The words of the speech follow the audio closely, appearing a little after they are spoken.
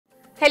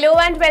Hello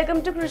and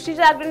welcome to Krishi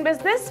Jagran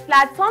Business,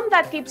 platform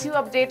that keeps you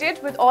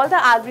updated with all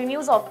the agri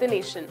news of the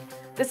nation.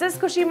 This is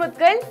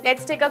Mittal.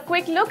 Let's take a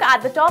quick look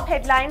at the top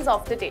headlines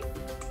of the day.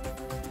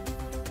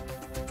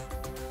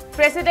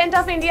 President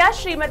of India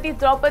Srimati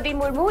Droupadi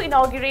Murmu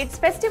inaugurates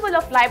Festival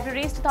of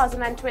Libraries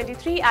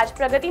 2023 at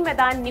Pragati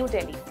Maidan, New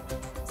Delhi.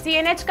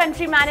 CNH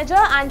Country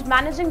Manager and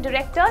Managing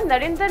Director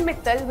Narinder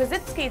Mittal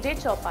visits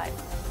KJ Chaupal.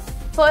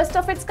 First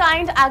of its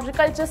kind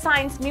Agriculture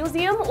Science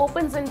Museum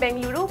opens in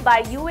Bengaluru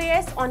by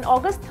UAS on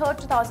August 3,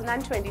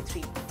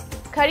 2023.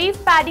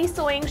 Kharif Paddy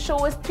sowing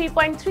shows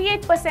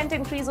 3.38%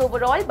 increase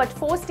overall, but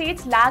 4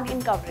 states lag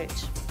in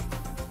coverage.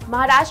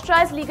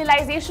 Maharashtra's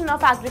legalization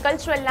of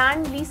agricultural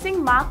land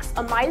leasing marks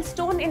a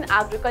milestone in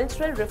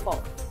agricultural reform.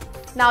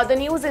 Now the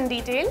news in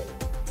detail.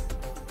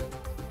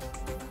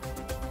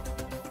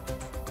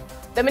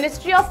 The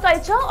Ministry of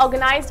Culture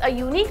organized a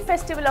unique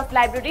Festival of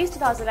Libraries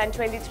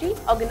 2023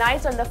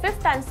 organized on the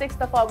 5th and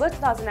 6th of August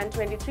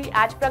 2023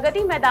 at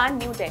Pragati Maidan,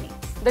 New Delhi.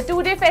 The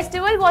two-day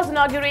festival was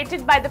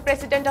inaugurated by the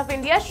President of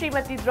India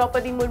Srimati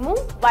Droupadi Murmu,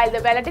 while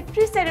the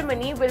valedictory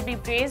ceremony will be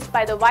praised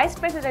by the Vice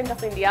President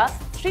of India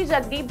Shri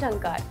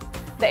Jagran.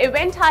 The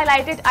event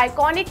highlighted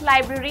iconic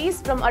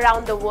libraries from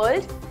around the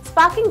world,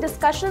 sparking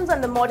discussions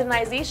on the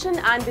modernization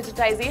and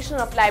digitization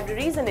of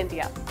libraries in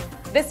India.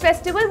 This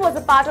festival was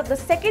a part of the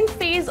second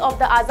phase of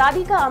the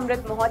Azadi Ka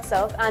Amrit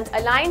Mahotsav and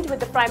aligned with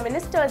the Prime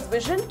Minister's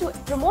vision to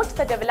promote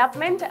the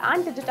development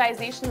and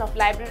digitization of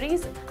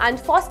libraries and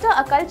foster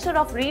a culture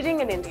of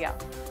reading in India.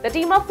 The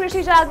team of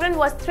Krishi Jagran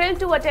was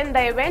thrilled to attend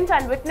the event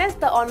and witness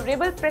the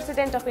Honorable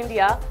President of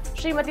India,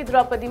 Srimati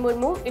Droupadi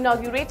Murmu,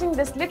 inaugurating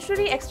this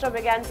literary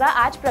extravaganza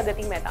at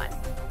Pragati Maidan.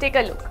 Take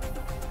a look.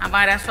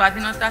 हमारा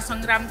स्वाधीनता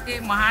संग्राम के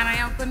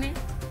महानायकों ने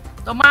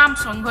तमाम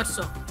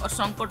संघर्षों और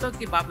संकटों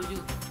के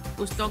बावजूद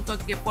पुस्तकों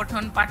के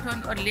पठन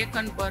पाठन और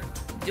लेखन पर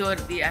जोर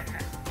दिया था।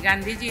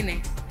 गांधी जी ने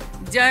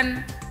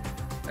जन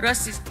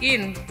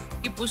रस्किन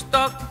की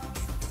पुस्तक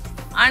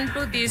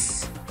अनटू दिस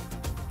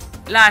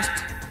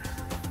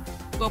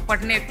लास्ट को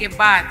पढ़ने के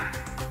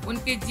बाद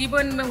उनके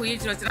जीवन में हुई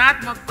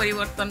रचनात्मक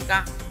परिवर्तन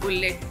का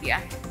उल्लेख किया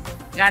है।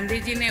 गांधी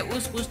जी ने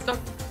उस पुस्तक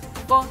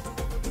को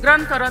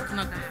ग्रंथ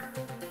रत्न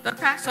कहा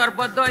तथा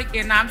सर्वोदय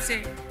के नाम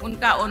से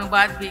उनका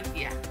अनुवाद भी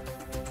किया।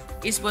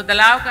 इस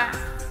बदलाव का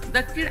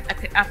दक्षिण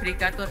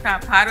अफ्रीका तथा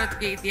भारत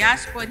के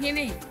इतिहास पर ही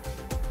नहीं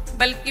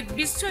बल्कि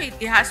विश्व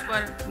इतिहास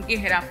पर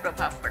गहरा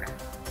प्रभाव पड़ा।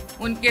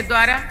 उनके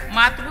द्वारा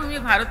मातृभूमि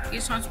भारत की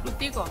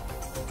संस्कृति को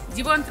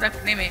जीवंत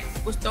रखने में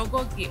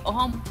पुस्तकों की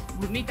अहम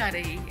भूमिका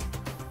रही है।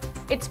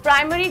 Its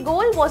primary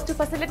goal was to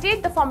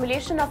facilitate the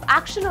formulation of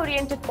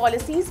action-oriented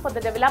policies for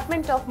the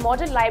development of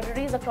modern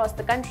libraries across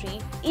the country,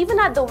 even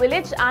at the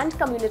village and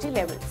community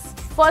levels.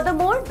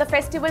 Furthermore, the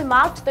festival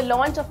marked the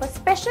launch of a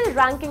special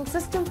ranking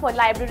system for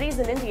libraries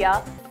in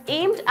India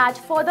aimed at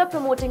further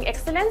promoting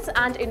excellence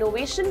and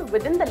innovation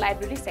within the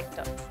library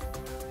sector.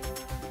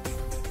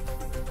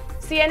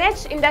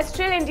 CNH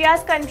Industrial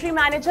India's Country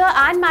Manager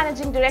and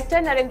Managing Director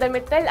Narinder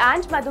Mittal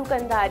and Madhu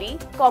Kandhari,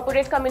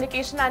 Corporate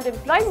Communication and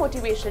Employee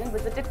Motivation,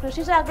 visited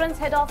Krishi Jagran's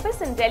head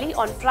office in Delhi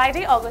on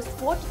Friday, August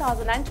 4,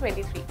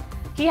 2023.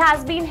 He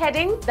has been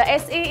heading the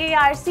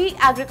SAARC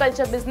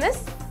agriculture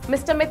business.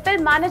 Mr.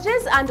 Mittal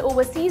manages and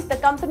oversees the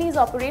company's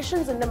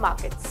operations in the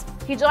markets.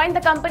 He joined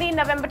the company in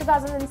November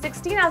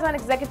 2016 as an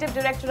Executive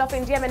Director of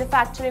India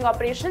Manufacturing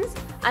Operations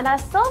and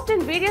has served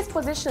in various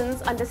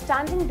positions,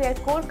 understanding their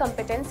core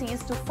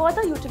competencies to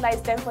further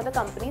utilize them for the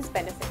company's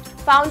benefit.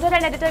 Founder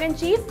and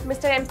Editor-in-Chief,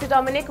 Mr. MC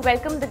Dominic,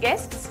 welcomed the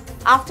guests.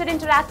 After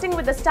interacting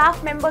with the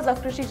staff members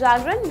of Krishi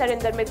Jagran,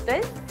 Narinder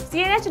Mittal,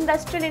 CNH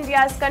Industrial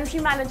India's Country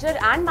Manager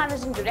and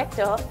Managing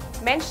Director,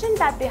 mentioned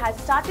that they had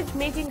started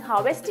making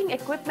harvesting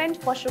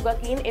equipment for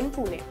sugarcane in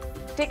Pune.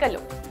 Take a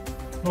look.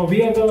 Now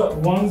we are the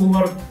ones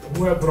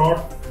who have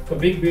brought the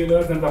big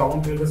balers and the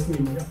round balers to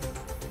India.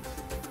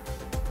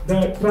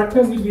 The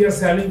tractors which we are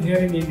selling here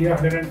in India,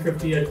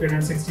 150 HP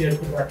and 60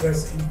 HP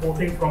tractors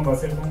importing from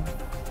Barcelona,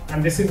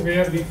 and this is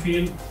where we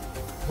feel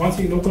once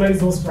we localize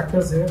those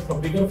tractors here for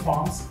bigger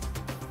farms,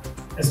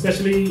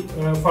 especially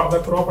for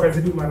the crop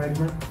residue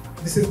management,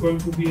 this is going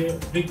to be a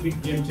big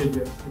game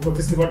changer because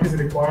this is what is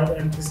required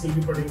and this will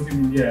be produced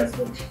in India as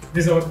well.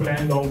 This is our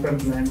plan, long-term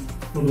plan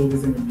to do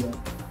this in India.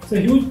 It's a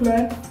huge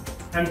plan.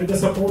 And with the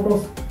support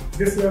of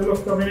this level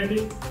of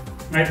community,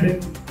 I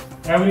think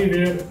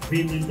everywhere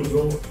we need to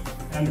grow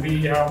and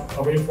we have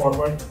a way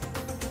forward.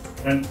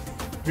 And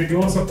with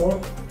your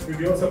support,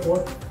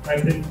 I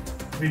think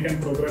we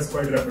can progress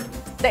quite rapidly.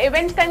 The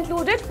event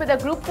concluded with a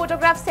group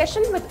photograph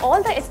session with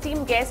all the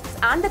esteemed guests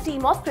and the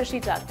team of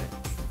Krishi Jagran.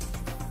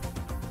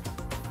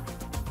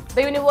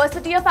 The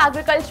University of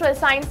Agricultural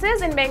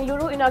Sciences in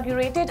Bengaluru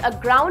inaugurated a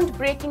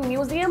groundbreaking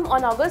museum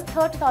on August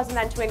 3,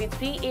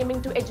 2023,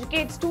 aiming to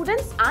educate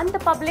students and the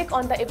public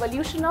on the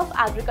evolution of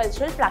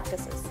agricultural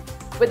practices.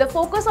 With a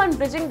focus on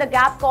bridging the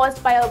gap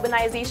caused by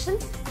urbanization,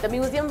 the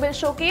museum will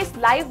showcase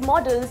live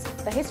models,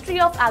 the history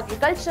of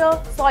agriculture,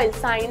 soil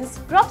science,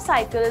 crop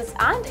cycles,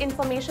 and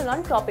information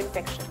on crop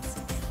infections.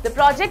 The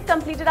project,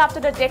 completed after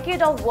a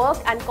decade of work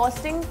and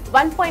costing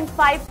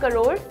 1.5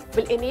 crore,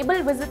 will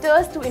enable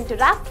visitors to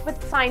interact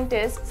with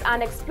scientists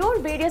and explore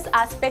various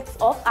aspects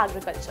of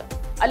agriculture.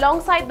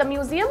 Alongside the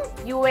museum,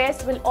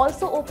 UAS will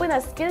also open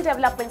a skill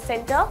development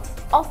center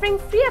offering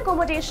free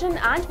accommodation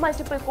and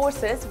multiple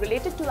courses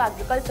related to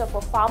agriculture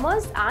for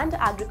farmers and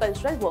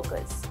agricultural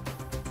workers.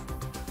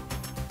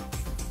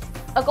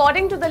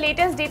 According to the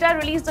latest data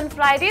released on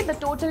Friday, the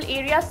total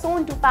area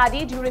sown to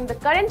paddy during the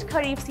current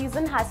Kharif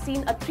season has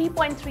seen a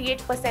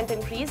 3.38%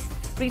 increase,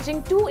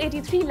 reaching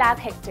 283 lakh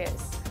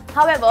hectares.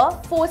 However,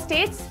 4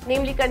 states,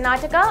 namely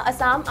Karnataka,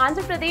 Assam,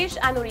 Andhra Pradesh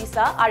and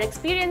Orissa, are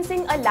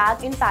experiencing a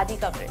lag in paddy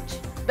coverage.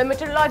 The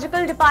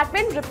Meteorological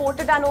Department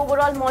reported an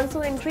overall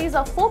monsoon increase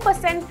of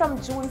 4% from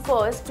June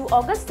 1st to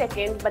August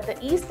 2nd, but the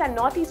east and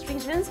northeast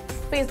regions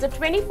faced a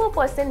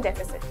 24%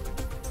 deficit.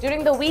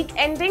 During the week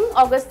ending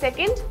August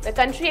 2nd, the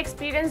country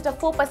experienced a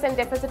 4%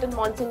 deficit in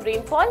monsoon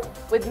rainfall,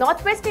 with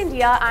Northwest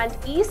India and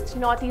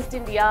East-Northeast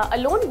India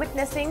alone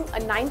witnessing a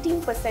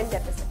 19%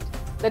 deficit.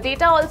 The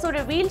data also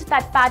revealed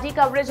that paddy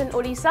coverage in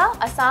Orissa,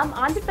 Assam,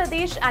 Andhra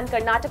Pradesh and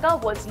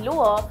Karnataka was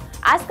lower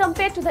as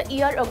compared to the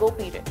year-ago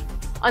period.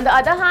 On the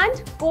other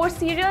hand, coarse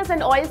cereals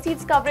and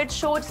oilseeds coverage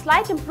showed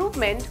slight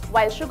improvement,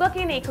 while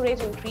sugarcane acreage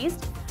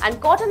increased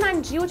and cotton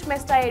and jute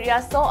mesta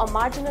area saw a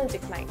marginal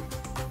decline.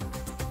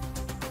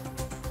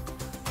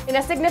 In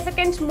a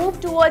significant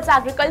move towards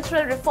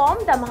agricultural reform,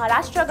 the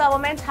Maharashtra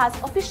government has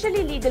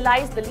officially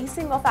legalized the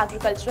leasing of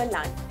agricultural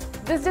land.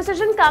 This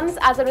decision comes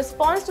as a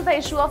response to the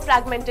issue of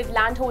fragmented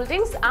land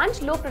holdings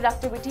and low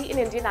productivity in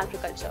Indian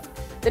agriculture.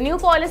 The new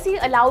policy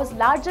allows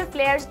larger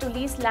players to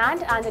lease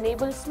land and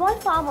enables small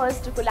farmers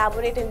to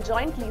collaborate in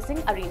joint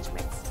leasing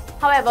arrangements.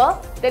 However,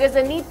 there is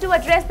a need to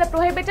address the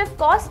prohibitive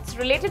costs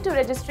related to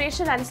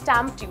registration and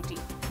stamp duty.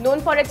 Known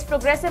for its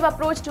progressive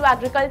approach to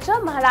agriculture,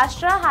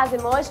 Maharashtra has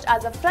emerged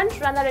as a front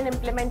runner in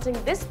implementing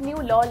this new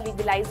law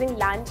legalizing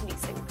land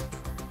leasing.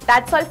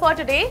 That's all for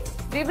today.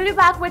 We will be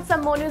back with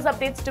some more news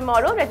updates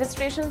tomorrow.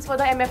 Registrations for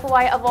the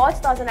MFOI Awards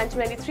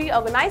 2023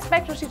 organized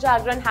by Krishi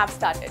Jagran have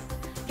started.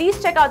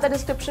 Please check out the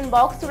description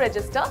box to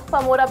register.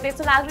 For more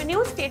updates on agri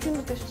news, stay tuned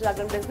with Krishi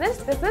Jagran Business.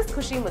 This is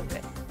Khushi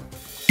Muttre.